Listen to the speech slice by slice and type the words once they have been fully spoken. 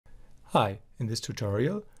Hi, in this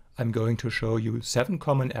tutorial I'm going to show you 7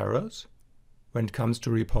 common errors when it comes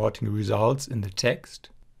to reporting results in the text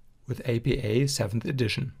with APA 7th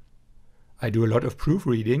edition. I do a lot of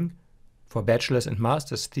proofreading for bachelor's and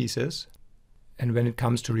master's thesis, and when it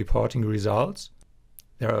comes to reporting results,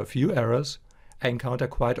 there are a few errors I encounter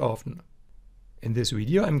quite often. In this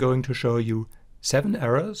video I'm going to show you 7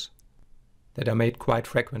 errors that are made quite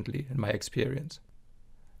frequently in my experience.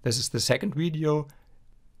 This is the second video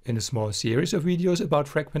in a small series of videos about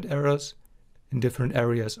frequent errors in different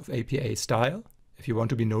areas of APA style. If you want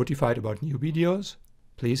to be notified about new videos,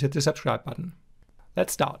 please hit the subscribe button.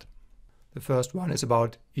 Let's start. The first one is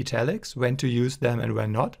about italics, when to use them and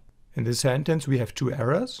when not. In this sentence we have 2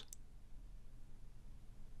 errors.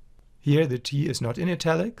 Here the T is not in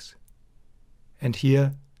italics, and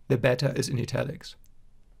here the beta is in italics.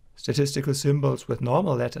 Statistical symbols with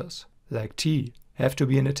normal letters, like T, have to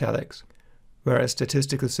be in italics, whereas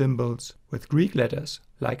statistical symbols with Greek letters,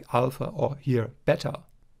 like alpha or here beta,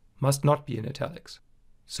 must not be in italics.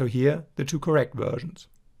 So here the 2 correct versions.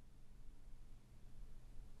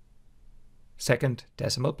 Second,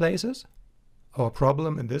 decimal places. Our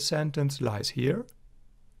problem in this sentence lies here.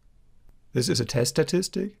 This is a test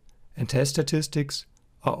statistic, and test statistics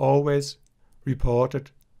are always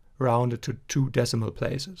reported rounded to 2 decimal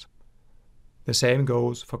places. The same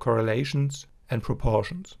goes for correlations and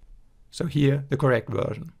proportions. So here the correct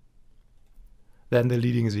version. Then the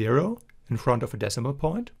leading 0 in front of a decimal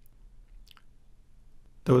point.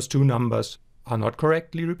 Those 2 numbers are not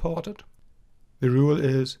correctly reported. The rule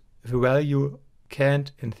is if a value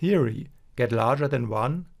can't, in theory, get larger than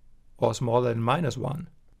 1 or smaller than -1,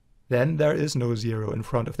 then there is no 0 in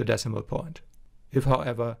front of the decimal point. If,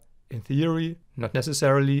 however, in theory, not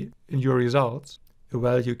necessarily in your results, a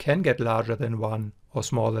value can get larger than 1 or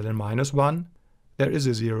smaller than -1, there is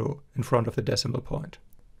a 0 in front of the decimal point.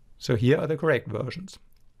 So here are the correct versions.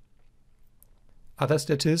 Other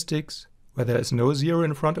statistics where there is no 0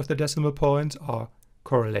 in front of the decimal points are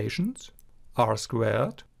correlations,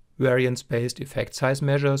 R-squared, variance-based effect size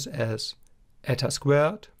measures as eta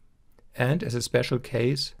squared, and as a special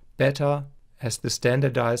case, beta as the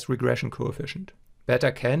standardized regression coefficient.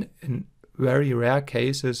 Beta can, in very rare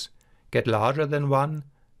cases, get larger than 1,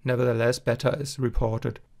 nevertheless beta is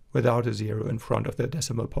reported without a 0 in front of the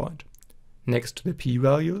decimal point. Next to the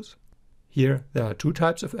p-values. Here there are 2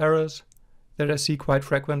 types of errors that I see quite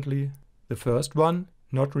frequently. The first one,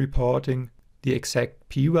 not reporting the exact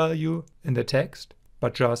p-value in the text,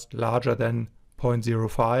 but just larger than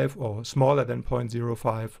 0.05 or smaller than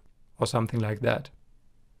 0.05 or something like that.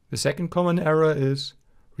 The second common error is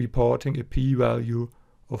reporting a p-value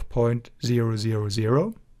of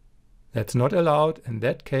 0.000. That's not allowed in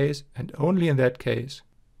that case, and only in that case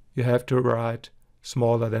you have to write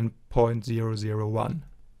smaller than 0.001.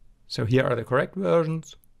 So here are the correct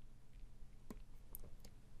versions.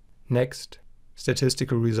 Next,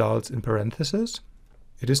 statistical results in parentheses.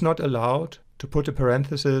 It is not allowed to put a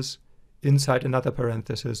parenthesis inside another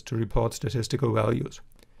parenthesis to report statistical values.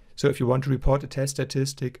 So if you want to report a test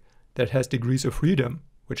statistic that has degrees of freedom,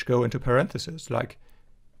 which go into parentheses, like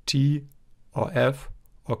T or F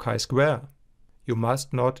or chi-square, you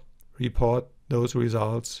must not report those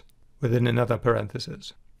results within another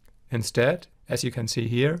parenthesis. Instead, as you can see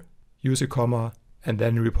here, use a comma and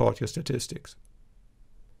then report your statistics.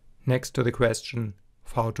 Next to the question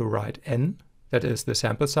of how to write n, that is the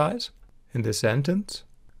sample size, in this sentence,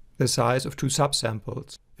 the size of 2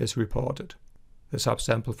 subsamples is reported. The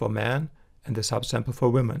subsample for men and the subsample for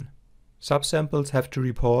women. Subsamples have to be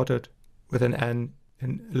reported with an n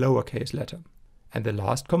in lowercase letter. And the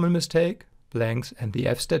last common mistake, blanks and the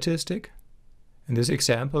f statistic. In this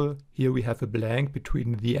example, here we have a blank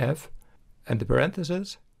between the f and the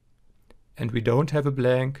parenthesis, and we don't have a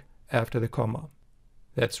blank after the comma.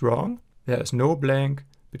 That's wrong. There is no blank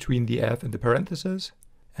between the f and the parenthesis,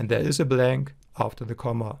 and there is a blank after the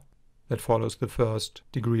comma that follows the first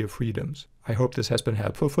degree of freedoms. I hope this has been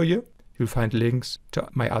helpful for you. You'll find links to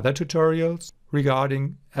my other tutorials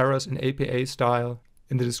regarding errors in APA style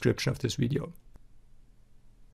in the description of this video.